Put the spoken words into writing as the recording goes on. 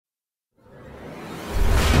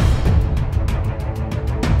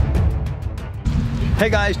Hey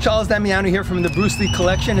guys, Charles Damiano here from the Bruce Lee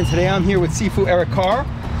Collection, and today I'm here with Sifu Eric Carr.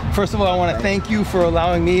 First of all, I want to thank you for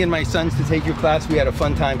allowing me and my sons to take your class. We had a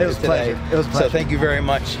fun time here today. It was a pleasure. So thank you very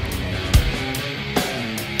much.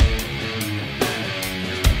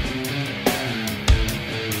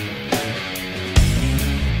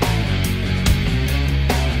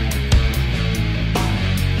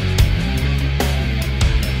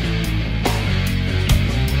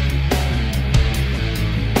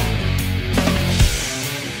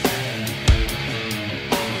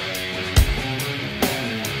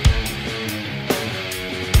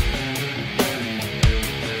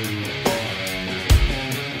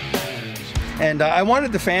 And I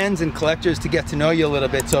wanted the fans and collectors to get to know you a little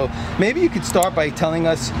bit, so maybe you could start by telling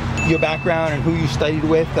us your background and who you studied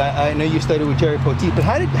with. I know you studied with Jerry Poteet, but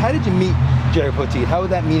how did you meet Jerry Poteet? How would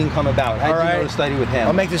that meeting come about? How did you know to study with him?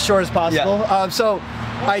 I'll make this short as possible. Yeah. So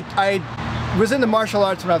I was into martial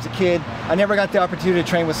arts when I was a kid. I never got the opportunity to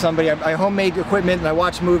train with somebody. I homemade equipment and I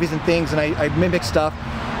watched movies and things, and I mimicked stuff.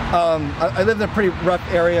 I lived in a pretty rough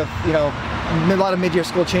area, you know, a lot of mid-year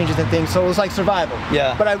school changes and things, so it was like survival.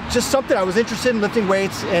 Yeah. But I was interested in lifting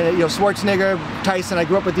weights, and you know, Schwarzenegger, Tyson. I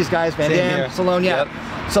grew up with these guys, Van Damme, Stallone. Yeah.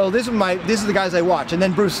 Yep. So these are the guys I watch, and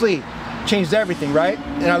then Bruce Lee changed everything, right?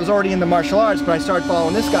 And I was already into martial arts, but I started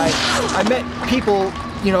following this guy. I met people,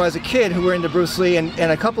 you know, as a kid who were into Bruce Lee, and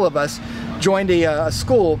a couple of us joined a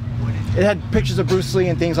school. It had pictures of Bruce Lee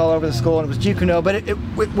and things all over the school, and it was Jeet Kune Do, but it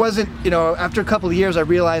wasn't, you know, after a couple of years I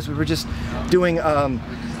realized we were just doing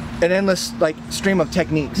an endless like stream of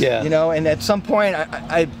techniques, you know, and at some point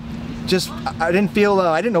I didn't feel,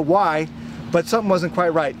 I didn't know why, but something wasn't quite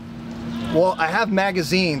right. Well, I have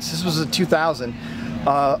magazines, this was in 2000,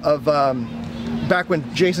 of back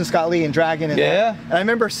when Jason Scott Lee and Dragon and that. And I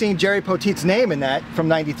remember seeing Jerry Poteet's name in that from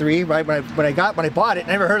 '93, right, when I bought it. I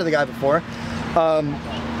never heard of the guy before,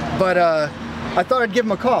 but I thought I'd give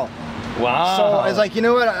him a call. Wow. So I was like, you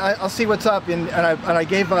know what, I'll see what's up, and I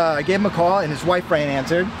gave him a call, and his wife Fran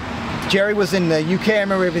answered. Jerry was in the UK, I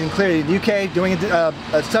remember everything clearly, in the UK doing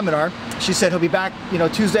a seminar. She said he'll be back, you know,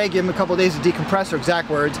 Tuesday, give him a couple of days to decompress, her exact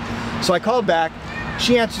words. So I called back,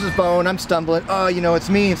 she answers the phone, I'm stumbling, oh, you know, it's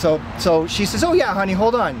me. So she says, oh yeah, honey,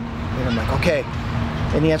 hold on. And I'm like, okay.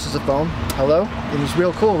 And he answers the phone, hello? And he's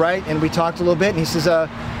real cool, right? And we talked a little bit, and he says,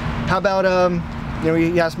 how about, you know,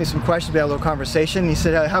 he asked me some questions, we had a little conversation. He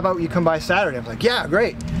said, how about you come by Saturday? I was like, yeah,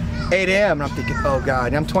 great. 8 a.m. and I'm thinking, oh God,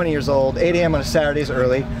 and I'm 20 years old, 8 a.m. on a Saturday is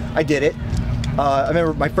early. I did it. I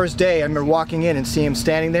remember my first day, I remember walking in and seeing him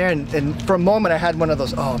standing there, and for a moment I had one of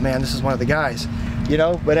those, oh man, this is one of the guys, you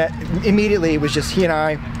know, but immediately it was just he and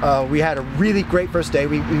I, we had a really great first day.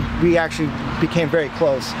 We actually became very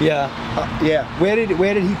close. Yeah. Yeah. Where did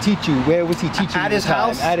he teach you? Where was he teaching you? At his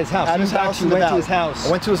house. At his house. At his house. You went to his house.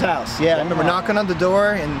 I went to his house. Yeah. Wow. I remember knocking on the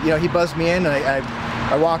door, and you know, he buzzed me in, and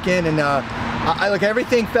I walk in, and I like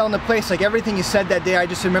everything fell into place. Like everything he said that day, I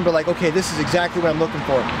just remember like, okay, this is exactly what I'm looking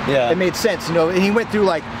for. Yeah. It made sense, you know. And he went through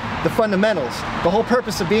like the fundamentals. The whole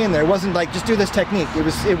purpose of being there wasn't like just do this technique.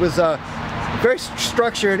 It was very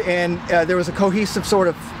structured, and there was a cohesive sort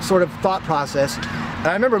of thought process. And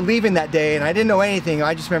I remember leaving that day, and I didn't know anything.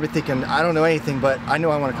 I just remember thinking, I don't know anything, but I know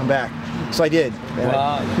I want to come back. So I did.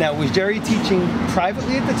 Wow. Now, was Jerry teaching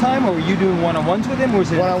privately at the time, or were you doing one-on-ones with him, or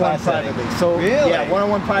was it one-on-one privately? So really? Yeah,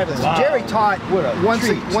 one-on-one privately. Wow. So Jerry taught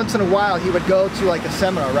once in a while. He would go to like a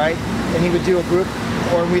seminar, right? And he would do a group,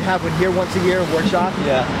 or we'd have one here once a year, a workshop.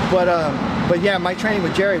 Yeah. But yeah, my training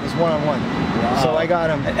with Jerry was one-on-one. Wow. So I got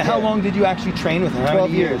him. How long did you actually train with him? How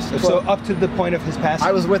 12 many years? 12. So up to the point of his passing?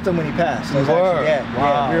 I was with him when he passed. You were? Yeah.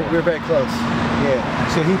 Wow. Yeah, we were very close. Yeah.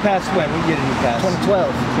 So he passed when? What year did he pass?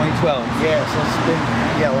 2012. 2012. Yeah, so it's been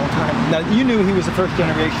a long time. Now you knew he was a first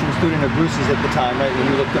generation student of Bruce's at the time, right? When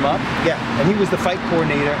you looked him up? Yeah. And he was the fight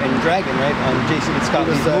coordinator in Dragon, right? On Jason Scott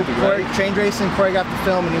Lee's movie, right? Trained racing, choreographed the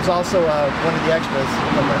film, and he was also one of the extras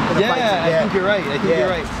in the fight. I think you're right. I think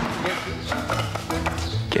you're right.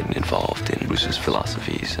 Getting involved in Bruce's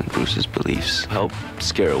philosophies and Bruce's beliefs help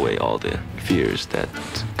scare away all the fears that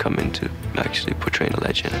come into actually portraying a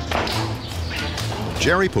legend.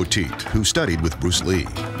 Jerry Poteet, who studied with Bruce Lee,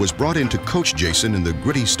 was brought in to coach Jason in the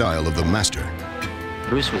gritty style of the master.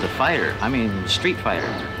 Bruce was a fighter, I mean street fighter.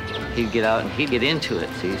 He'd get out and he'd get into it,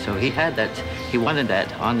 see? So he had that, he wanted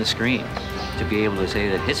that on the screen to be able to say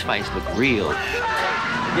that his fights look real.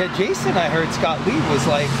 Yeah, Jason, I heard Scott Lee was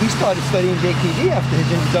like, he started studying JKD after his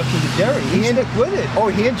introduction to Jerry. He stuck with it. Oh,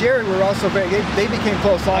 he and Jerry were also very, they became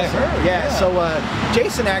close also. I heard, yeah. So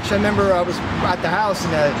Jason actually, I remember I was at the house,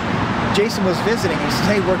 and Jason was visiting. He said,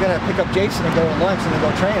 hey, we're going to pick up Jason and go to lunch and then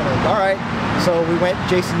go train. I'm like, all right. So we went,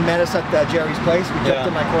 Jason met us at Jerry's place. We jumped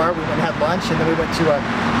in my car, we went and had lunch, and then we went to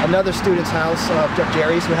another student's house,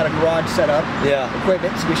 Jerry's, who had a garage set up,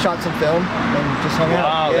 equipment, so we shot some film and just hung out.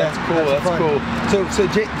 Wow, that's cool, that's cool. So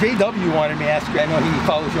JW wanted me to ask you, I know he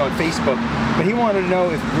follows you on Facebook, but he wanted to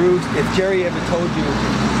know if Jerry ever told you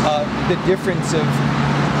the difference of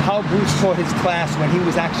how Bruce taught his class when he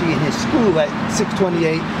was actually in his school at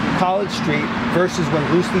 628 College Street versus when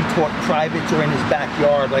Bruce Lee taught privates or in his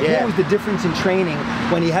backyard. Like, what was the difference in training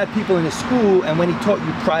when he had people in his school and when he taught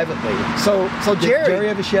you privately? So Did Jerry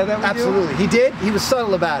ever share that with you? Absolutely, he did. He was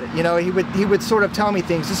subtle about it. You know, he would sort of tell me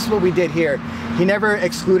things. This is what we did here. He never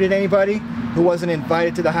excluded anybody who wasn't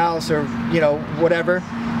invited to the house or, you know, whatever.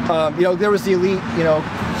 You know, there was the elite, you know,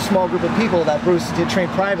 small group of people that Bruce did train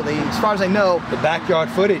privately. As far as I know, the backyard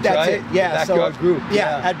footage, that's right? it. Yeah, the backyard group.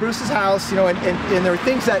 Yeah, at Bruce's house, you know, and there were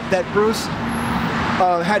things that Bruce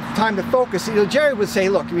had time to focus. You know, Jerry would say,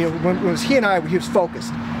 look, you know, when it was he and I, he was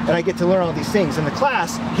focused, and I get to learn all these things. In the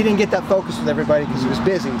class, he didn't get that focus with everybody because he was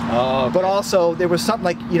busy. Oh, okay. But also, there was something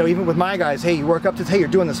like, you know, even with my guys, hey, you work up to, hey, you're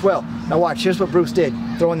doing this well. Now watch, here's what Bruce did.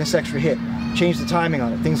 Throw in this extra hit. Change the timing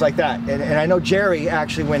on it, things like that. And I know Jerry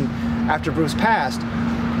actually, after Bruce passed,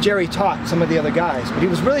 Jerry taught some of the other guys, but he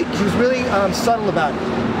was really subtle about it.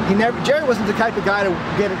 Jerry wasn't the type of guy to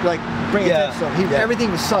get it, like, bring attention to him.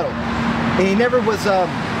 Everything was subtle, and he never was.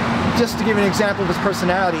 Just to give an example of his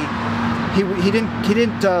personality,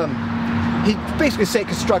 he basically say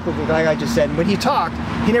constructively, like I just said. And when he talked,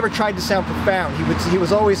 he never tried to sound profound. He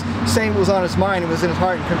was always saying what was on his mind and was in his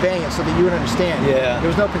heart and conveying it so that you would understand. Yeah. There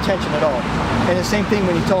was no pretension at all. And the same thing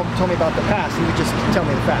when he told me about the past, he would just tell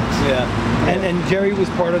me the facts. Yeah. And Jerry was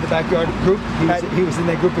part of the backyard group? He was in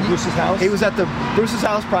that group at Bruce's house? He was at Bruce's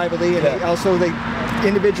house privately, and also they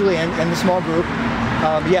individually and the small group.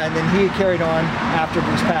 Yeah, and then he carried on after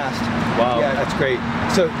Bruce passed. Wow, that's great.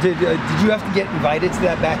 So did you have to get invited to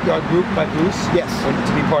that backyard group by Bruce? Yes.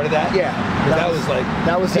 To be part of that? Yeah. That was like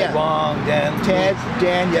Ted Long, Dan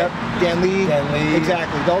Lee.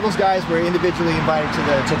 Exactly. All those guys were individually invited to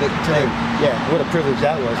the yeah. What a privilege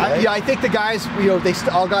that was, right? Yeah, I think the guys, you know, they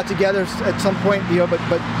all got together at some point, you know, but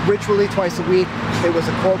ritually twice a week. It was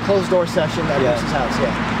a closed door session at Bruce's house. Yeah.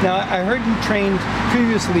 Now I heard you trained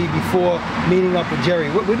previously before meeting up with Jerry.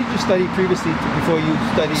 What did you study previously before you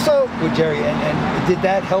studied with Jerry? And did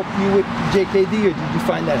that help you with JKD, or did you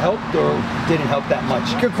find that helped, or didn't help that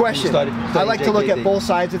much? Good question. I like to look at both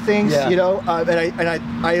sides of things, you know. I've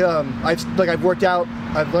worked out.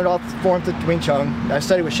 I've learned all forms of Wing Chun. I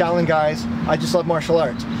studied with Shaolin guys. I just love martial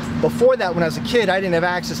arts. Before that, when I was a kid, I didn't have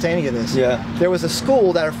access to any of this. Yeah. There was a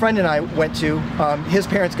school that a friend and I went to. His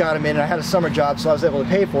parents got him in, and I had a summer job, so I was able to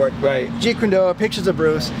pay for it. Right. Jeet Kune Do, pictures of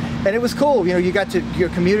Bruce, and it was cool. You know, you got to your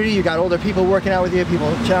community, you got older people working out with you,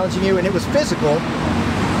 people challenging you, and it was physical.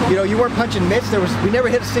 You know, you weren't punching mitts. We never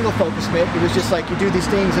hit a single focus mitt. It was just like you do these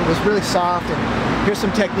things, and it was really soft. And here's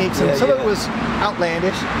some techniques, and some of it was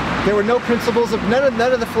outlandish. There were no principles of none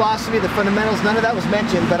of the philosophy, the fundamentals. None of that was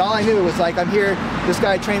mentioned. But all I knew was like, I'm here. This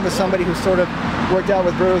guy trained with somebody who sort of worked out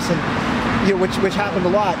with Bruce, and you know, which happened a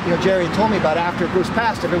lot. You know, Jerry had told me about after Bruce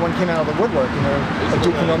passed, everyone came out of the woodwork. You know, a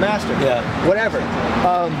Jeet Kune Do master. Yeah. Whatever.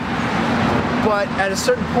 But at a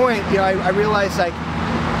certain point, you know, I realized like.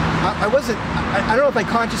 I don't know if I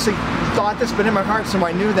consciously thought this, but in my heart,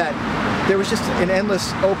 I knew that there was just an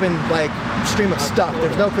endless open like stream of stuff.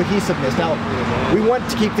 There's no cohesiveness. Now, we want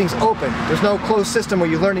to keep things open. There's no closed system where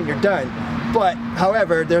you learn it and you're done. But,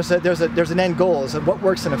 however, there's an end goal, is what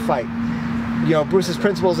works in a fight. You know, Bruce's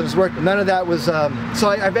principles and his work, none of that was, so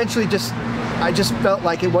I eventually just felt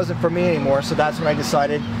like it wasn't for me anymore, so that's when I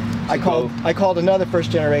decided. I called another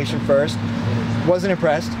first generation first, wasn't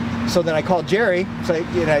impressed. So then I called Jerry, so I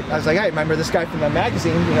was like, hey, remember this guy from the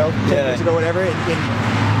magazine, you know, 10 years ago, whatever,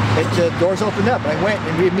 and doors opened up, and I went,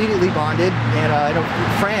 and we immediately bonded, and I know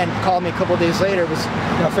Fran called me a couple of days later.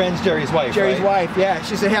 Fran's Jerry's wife, Jerry's wife, yeah.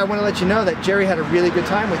 She said, hey, I want to let you know that Jerry had a really good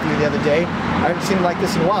time with you the other day. I haven't seen him like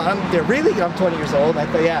this in a while. I'm 20 years old, and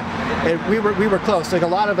I thought, yeah. And we were close, like a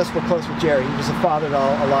lot of us were close with Jerry. He was a father to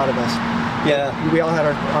a lot of us. Yeah, we all had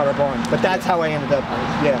our bond, but that's how I ended up.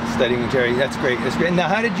 Studying with Jerry. That's great. That's great. Now,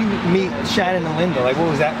 how did you meet Shannon and Linda? Like, what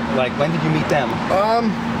was that like? When did you meet them?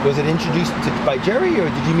 Was it introduced by Jerry, or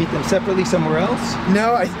did you meet them separately somewhere else?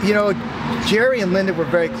 No, you know, Jerry and Linda were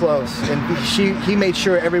very close, and he made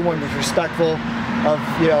sure everyone was respectful of,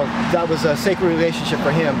 you know, that was a sacred relationship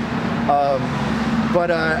for him. But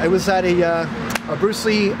I was at a Bruce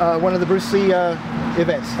Lee, one of the Bruce Lee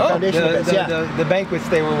events, Oh, foundation events. the banquets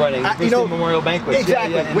they were running, memorial banquets.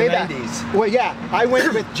 Exactly, in way the back. 90s. Well, yeah, I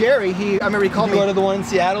went with Jerry. I remember he called Did you me. go to the one in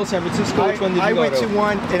Seattle, San Francisco? Which one did you go to? I went to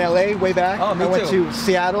one in LA way back. Oh, me I went too. to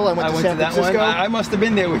Seattle. I went to San that Francisco. one. I must have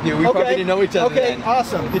been there with you. We probably didn't know each other then.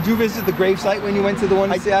 Awesome. Did you visit the gravesite when you went to the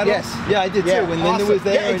one in Seattle? Yes. Yeah, I did too. When Linda was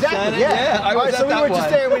there and Shannon. Yeah, I was at that one. So we were just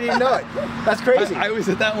there and we didn't know it. That's crazy. I was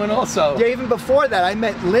at that one also. Yeah, even before that, I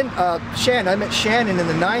met Shannon. I met Shannon in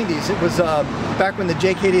the 90s. It was back when the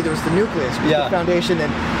JKD, there was the Nucleus, the foundation,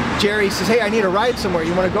 and Jerry says, hey, I need a ride somewhere.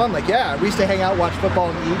 You want to go? I'm like, yeah. We used to hang out, watch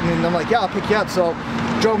football and eat, and I'm like, yeah, I'll pick you up. So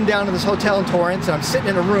drove him down to this hotel in Torrance, and I'm sitting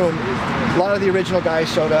in a room. A lot of the original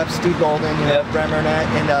guys showed up, Steve Golden, Bremer and that,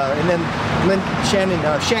 and then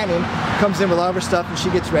Shannon comes in with all of her stuff, and she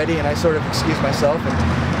gets ready, and I sort of excuse myself.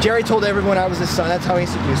 And Jerry told everyone I was his son. That's how he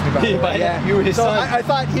introduced me, by the way. Yeah, you were his son. I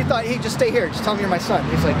thought he thought, hey, just stay here. Just tell me you're my son.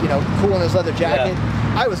 He's like, cool in his leather jacket.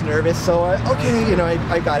 Yeah. I was nervous, so okay,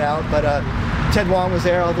 I got out, but Ted Wong was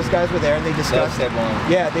there. All those guys were there, and they discussed. Ted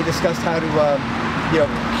Wong. Yeah, they discussed how to.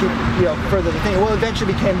 Keep, further the thing. Well,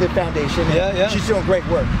 eventually became the foundation. And she's doing great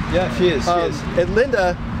work. Yeah, she is. And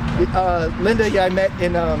Linda, I met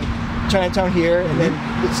in Chinatown here, and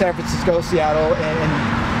then San Francisco, Seattle,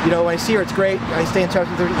 and when I see her, it's great. I stay in touch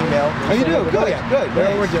with her email. Oh, you do? Good, good.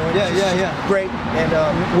 Whatever we're doing. Yeah. Great. And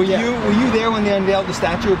were you there when they unveiled the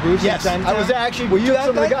statue of Bruce? Yes, in Chinatown? I was actually. Were you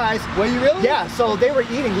some of the guys? Were you really? Yeah. So they were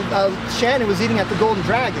eating. Shannon was eating at the Golden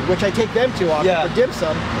Dragon, which I take them to often for dim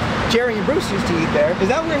sum. Jerry and Bruce used to eat there. Is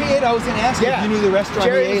that where he ate? I was going to ask you if you knew the restaurant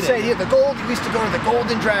Jerry he ate said, we used to go to the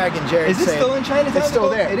Golden Dragon, Jerry. Is it still in Chinatown? It's still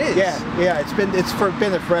there. It is? Yeah. It's been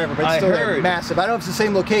there forever, but it's still there. Massive. I don't know if it's the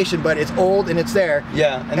same location, but it's old and it's there.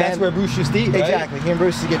 Yeah, and that's where Bruce used to eat, right? Exactly. He and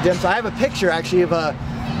Bruce used to get dim sum. I have a picture, actually, of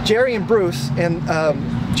Jerry and Bruce and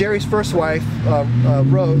Jerry's first wife,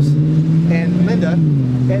 Rose, and Linda.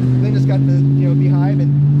 And Linda's got the beehive,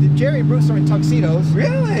 and Jerry and Bruce are in tuxedos.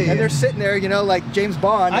 Really? And they're sitting there, like James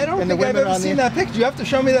Bond. I don't think I've ever seen that picture. You have to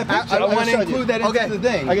show me that picture. I want to include that into the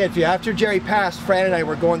thing. Okay, after Jerry passed, Fran and I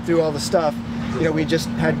were going through all the stuff. We just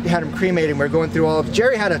had him cremated, and we were going through all of.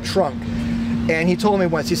 Jerry had a trunk, and he told me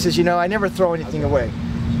once. He says, I never throw anything away.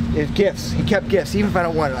 It's gifts. He kept gifts. Even if I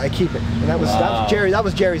don't want it, I keep it. And that was Jerry. That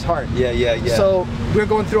was Jerry's heart. Yeah. So we were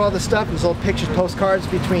going through all this stuff. There's old pictures, postcards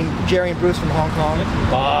between Jerry and Bruce from Hong Kong.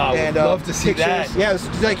 Wow, and love to see that. Yeah, it's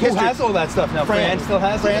like history. Who has all that stuff now? Fran still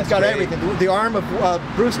has it. Fran's got everything. The arm of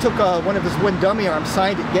Bruce took one of his wooden dummy arms,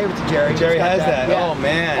 signed it, gave it to Jerry. Jerry has that. Yeah. Oh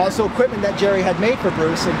man. Also, equipment that Jerry had made for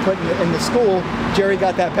Bruce and put in the school. Jerry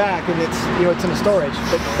got that back, and it's it's in the storage,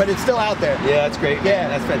 but it's still out there. Yeah, that's great. Yeah,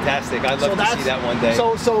 that's fantastic. I'd love to see that one day.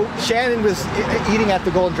 So Shannon was eating at the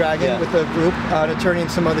Golden Dragon with the group, an attorney and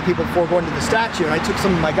some other people before going to the statue, and I took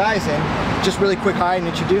some of my guys in, just really quick hi and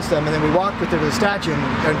introduced them, and then we walked with her to the statue and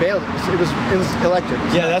unveiled it. It was electric.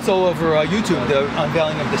 That's all over YouTube, the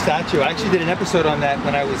unveiling of the statue. I actually did an episode on that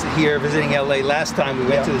when I was here visiting LA last time. We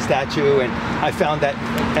went to the statue, and I found that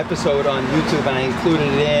episode on YouTube and I included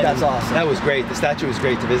it in. That's awesome. That was great. The statue was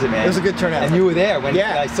great to visit, man. It was a good turnout. And you were there when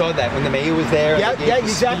I saw that, when the mayor was there. Yeah,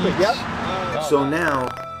 exactly. Yep. So now,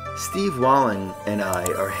 Steve Wallen and I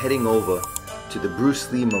are heading over to the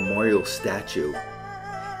Bruce Lee Memorial Statue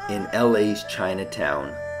in LA's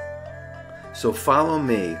Chinatown. So follow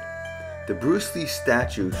me. The Bruce Lee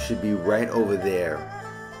statue should be right over there.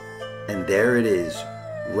 And there it is,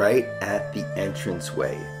 right at the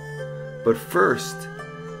entranceway. But first,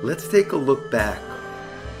 let's take a look back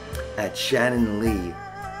at Shannon Lee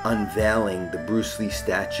unveiling the Bruce Lee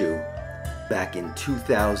statue back in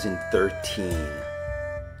 2013.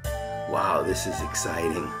 Wow, this is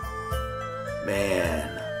exciting.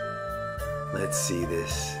 Man, let's see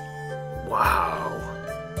this. Wow,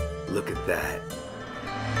 look at that.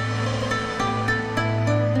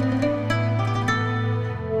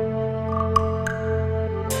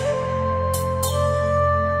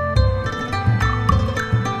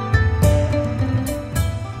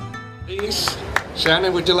 Please,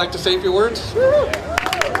 Shannon, would you like to say a few words?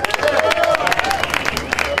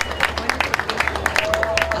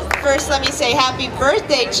 First, let me say happy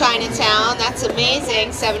birthday, Chinatown. That's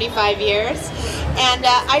amazing, 75 years. And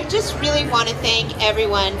I just really want to thank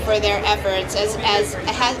everyone for their efforts. As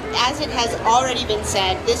it has already been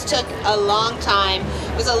said, this took a long time.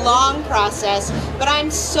 It was a long process, but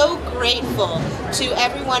I'm so grateful to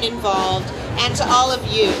everyone involved and to all of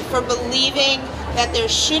you for believing that there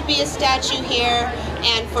should be a statue here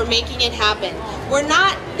and for making it happen. We're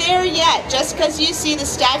not there yet. Just because you see the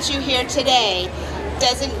statue here today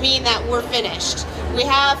doesn't mean that we're finished. we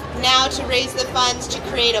have now to raise the funds to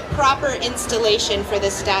create a proper installation for the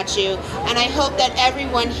statue, and I hope that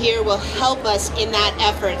everyone here will help us in that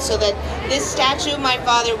effort so that this statue of my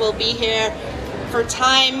father will be here for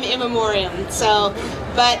time immemorial. So,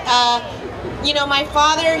 but you know, my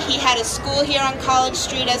father, he had a school here on College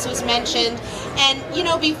Street, as was mentioned, and you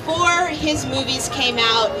know, before his movies came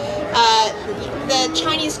out, the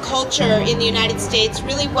Chinese culture in the United States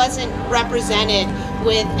really wasn't represented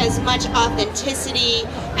with as much authenticity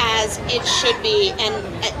as it should be, and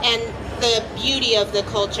the beauty of the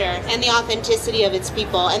culture and the authenticity of its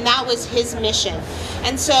people, and that was his mission.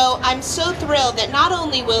 And so I'm so thrilled that not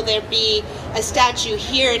only will there be a statue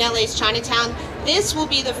here in LA's Chinatown, this will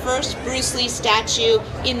be the first Bruce Lee statue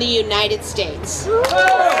in the United States.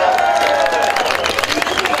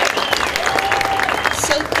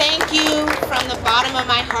 So thank you from the bottom of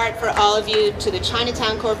my heart for all of you, to the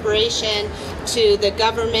Chinatown Corporation, to the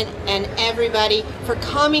government and everybody for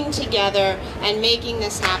coming together and making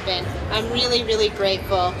this happen. I'm really, really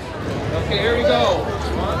grateful. Okay, here we go.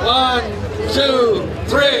 1, 2,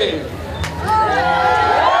 3.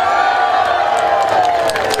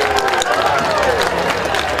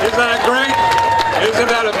 Isn't that great? Isn't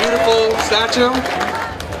that a beautiful statue?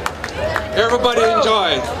 Everybody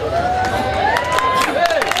enjoy.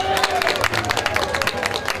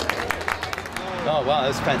 Oh wow,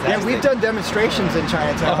 that's fantastic. Yeah, we've done demonstrations in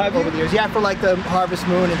Chinatown over the years. Yeah, for like the Harvest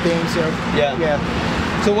Moon and things. You know. Yeah.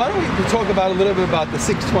 So why don't we talk about a little bit about the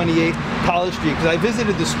 628 College Street, because I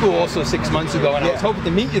visited the school also 6 months ago, and I was hoping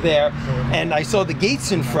to meet you there, and I saw the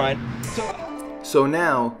gates in front. So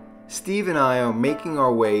now, Steve and I are making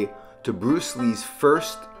our way to Bruce Lee's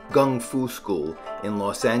first Gung Fu school in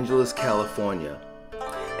Los Angeles, California,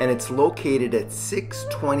 and it's located at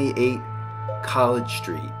 628 College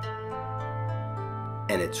Street,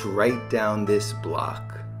 and it's right down this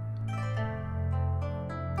block.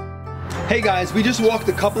 Hey guys, we just walked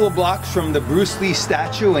a couple of blocks from the Bruce Lee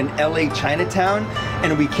statue in LA Chinatown,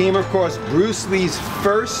 and we came across Bruce Lee's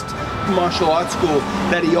first martial arts school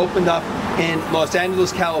that he opened up in Los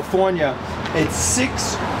Angeles, California. It's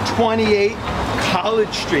 628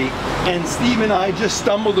 College Street, and Steve and I just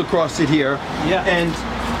stumbled across it here. Yeah. And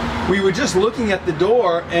we were just looking at the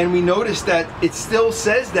door, and we noticed that it still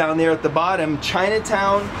says down there at the bottom,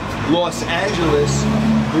 Chinatown, Los Angeles,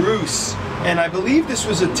 Bruce. And I believe this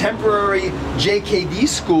was a temporary JKD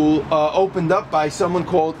school opened up by someone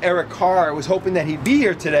called Eric Carr. I was hoping that he'd be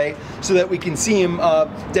here today so that we can see him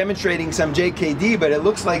demonstrating some JKD, but it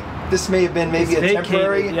looks like this may have been maybe a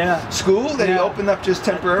temporary school that he opened up just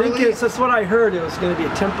temporarily. I think that's what I heard, it was going to be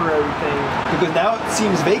a temporary thing. Because now it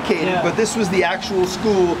seems vacated, but this was the actual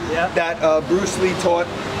school that Bruce Lee taught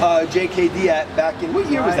JKD at back in, what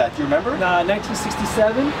year was that, do you remember?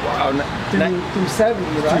 1967. Wow. Through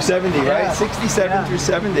 70, right? Through 70, right? 67 through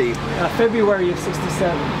 70. February of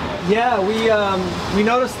 67. Yeah, we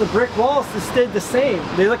noticed the brick walls stayed the same.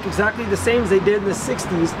 They look exactly the same as they did in the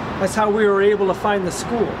 60s. That's how we were able to find the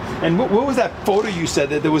school. And what was that photo you said,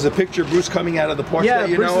 that there was a picture of Bruce coming out of the porch that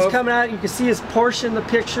you know of? Yeah, Bruce is coming out. You can see his Porsche in the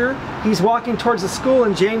picture. He's walking towards the school,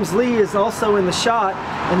 and James Lee is also in the shot.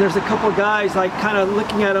 And there's a couple guys like kind of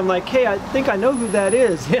looking at him like, hey, I think I know who that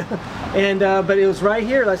is. And but it was right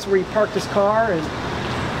here. That's where he parked his car.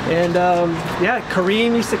 And yeah,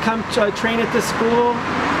 Kareem used to come train at this school.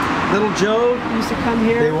 Little Joe used to come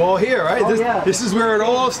here. They were all here, right? Oh, this is where it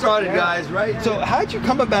all started, guys, right? So how'd you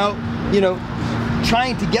come about, you know,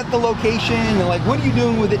 trying to get the location, and like, what are you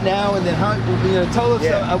doing with it now? And then how, you know, tell us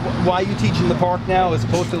why you teach in the park now as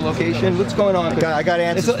opposed to the location. What's going on? I got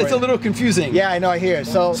answers. It's a little confusing. Yeah, I know, I hear.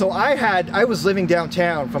 So I was living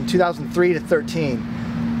downtown from 2003 to 13.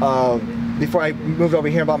 Before I moved over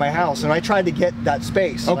here and bought my house, and I tried to get that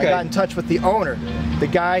space. Okay. I got in touch with the owner, the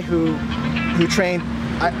guy who trained.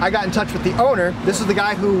 I got in touch with the owner. This is the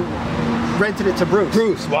guy who rented it to Bruce.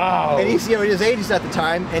 Bruce, wow. And he's, you know, in his 80s at the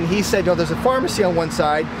time, and he said, you know, there's a pharmacy on one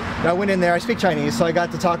side. And I went in there. I speak Chinese, so I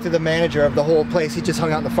got to talk to the manager of the whole place. He just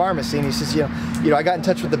hung out in the pharmacy, and he says, you know, I got in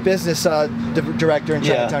touch with the business director in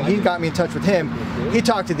Chinatown. He got me in touch with him. He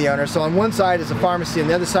talked to the owner. So on one side is a pharmacy, and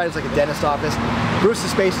the other side is like a dentist office.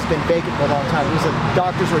 Bruce's space has been vacant for a long time. It was a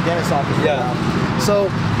doctor's or a dentist office for a while. So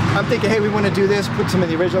I'm thinking, hey, we want to do this, put some of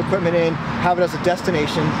the original equipment in, have it as a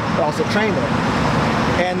destination, but also train there.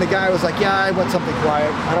 And the guy was like, yeah, I want something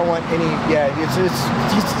quiet. I don't want any, it's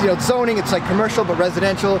you know, zoning, it's like commercial but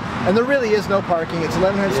residential, and there really is no parking. It's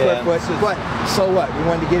 1,100 square foot, but so what? We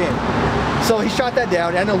wanted to get in. So he shot that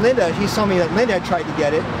down. I know Linda, he told me that Linda had tried to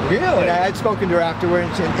get it. Really? And I had spoken to her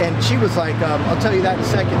afterwards, and she was like, I'll tell you that in a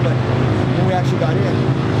second, but when we actually got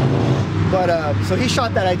in. But, so he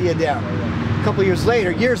shot that idea down. a couple years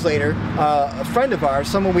later, a friend of ours,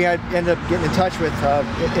 someone we had ended up getting in touch with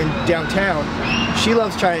in downtown, she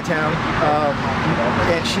loves Chinatown,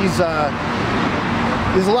 and she's,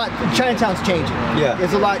 there's a lot, Chinatown's changing. Yeah.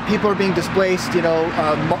 There's a lot, people are being displaced, you know,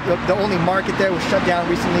 the only market there was shut down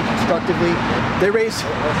recently constructively. They raised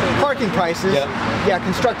parking prices,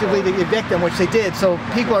 constructively to evict them, which they did, so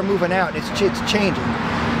people are moving out, it's changing.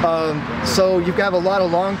 So you've got a lot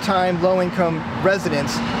of long-time, low-income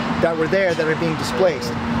residents that were there that are being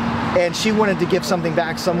displaced. And she wanted to give something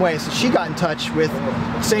back some way, so she got in touch with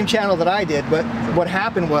the same channel that I did, but what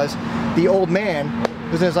happened was the old man,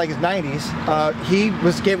 who was in like his 90s, he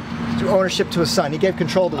gave ownership to his son. He gave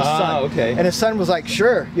control to his son. Okay. And his son was like,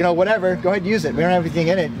 sure, you know, whatever, go ahead and use it. We don't have anything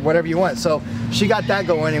in it, whatever you want. So she got that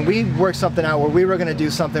going, and we worked something out where we were gonna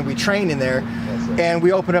do something. We trained in there, and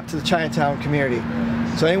we opened up to the Chinatown community.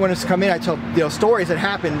 So anyone who's come in, I tell, you know, stories that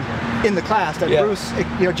happened in the class that Bruce,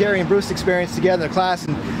 you know, Jerry and Bruce experienced together in the class,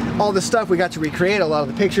 and all this stuff we got to recreate, a lot of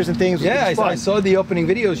the pictures and things. Yeah, I saw the opening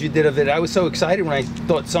videos you did of it. I was so excited when I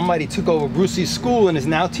thought somebody took over Bruce Lee's school and is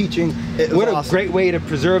now teaching. What a great way to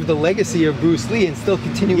preserve the legacy of Bruce Lee and still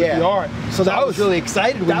continue with the art. So I was really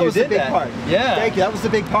excited when you did that. That was the big part. Yeah. Thank you. That was the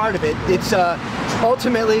big part of it. It's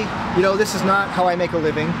ultimately, you know, this is not how I make a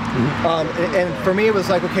living. And for me, it was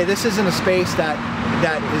like, okay, this isn't a space that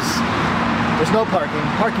is, there's no parking.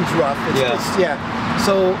 Parking's rough.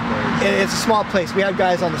 So it's a small place. We had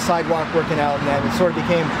guys on the sidewalk working out, and then it sort of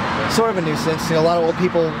became sort of a nuisance. You know, a lot of old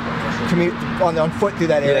people commute on foot through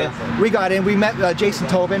that area. We got in. We met Jason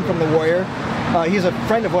Tobin from The Warrior. He's a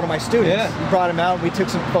friend of one of my students. We brought him out. We took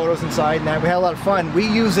some photos inside, and we had a lot of fun. We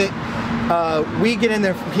use it. We get in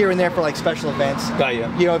there here and there for like special events. Got you.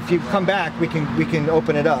 You know, if you come back, we can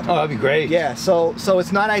open it up. Oh, that'd be great. Yeah. So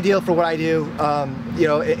it's not ideal for what I do. You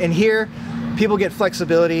know, and here, people get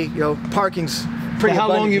flexibility. You know, parking's pretty How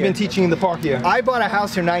long abundant you been here. teaching in the park here? I bought a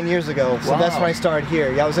house here 9 years ago, so that's when I started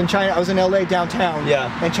here. Yeah, I was in China. I was in LA downtown.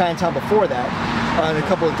 And Chinatown before that, in a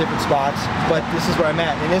couple of different spots. But this is where I'm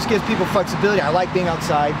at, and this gives people flexibility. I like being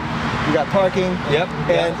outside. You got parking.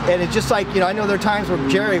 And it's just like, you know, I know there are times where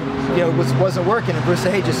Jerry, you know, wasn't working, and Bruce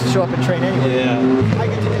said, hey, just show up and train anyway. I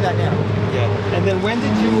get to do that now. And then when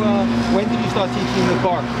did you start teaching in the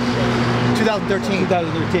park? 2013.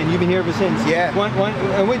 2013. You've been here ever since. Yeah.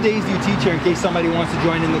 And what days do you teach here in case somebody wants to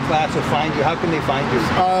join in the class or find you? How can they find you?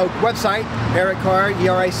 Website, Eric Carr,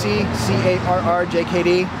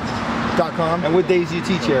 ERICCARRJKD.com. And what days do you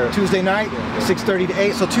teach here? Tuesday night, 6:30 to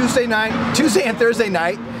 8. So Tuesday and Thursday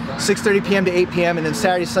night, 6:30 p.m. to 8 p.m. and then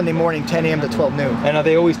Saturday, Sunday morning, 10 a.m. to 12 noon. And are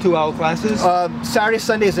they always 2-hour classes? Saturday,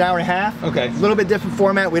 Sunday is an hour and a half. Okay. A little bit different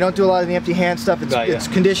format. We don't do a lot of the empty hand stuff. It's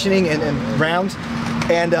conditioning and rounds.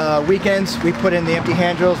 And weekends, we put in the empty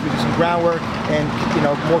hand drills. We do some groundwork and, you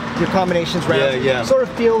know, more combinations, rounds. Sort of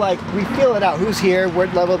feel like we feel it out. Who's here?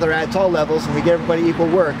 What level they're at? It's all levels, and we get everybody equal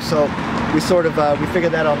work. So we sort of we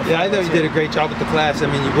figured that out. I thought you did a great job with the class. I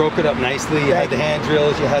mean, you broke it up nicely. You had the hand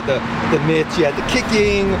drills, you had the mitts, you had the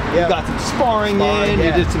kicking, you got some sparring in,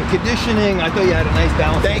 you did some conditioning. I thought you had a nice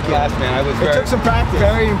balance in the class, man. I was took some practice.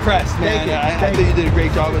 Very impressed, man. I thought you did a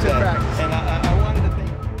great job with that. And I wanted to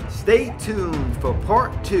thank. Stay tuned for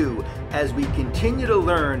part 2 as we continue to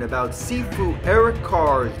learn about Sifu Eric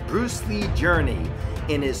Carr's Bruce Lee journey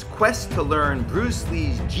in his quest to learn Bruce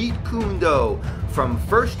Lee's Jeet Kune Do from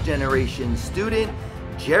first-generation student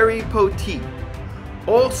Jerry Poteet.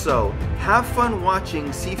 Also, have fun watching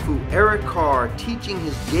Sifu Eric Carr teaching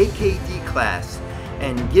his JKD class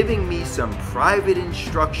and giving me some private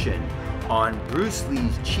instruction on Bruce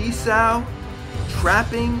Lee's Chi Sao,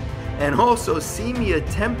 trapping, and also see me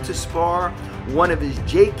attempt to spar one of his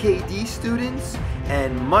JKD students,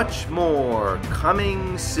 and much more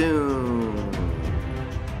coming soon.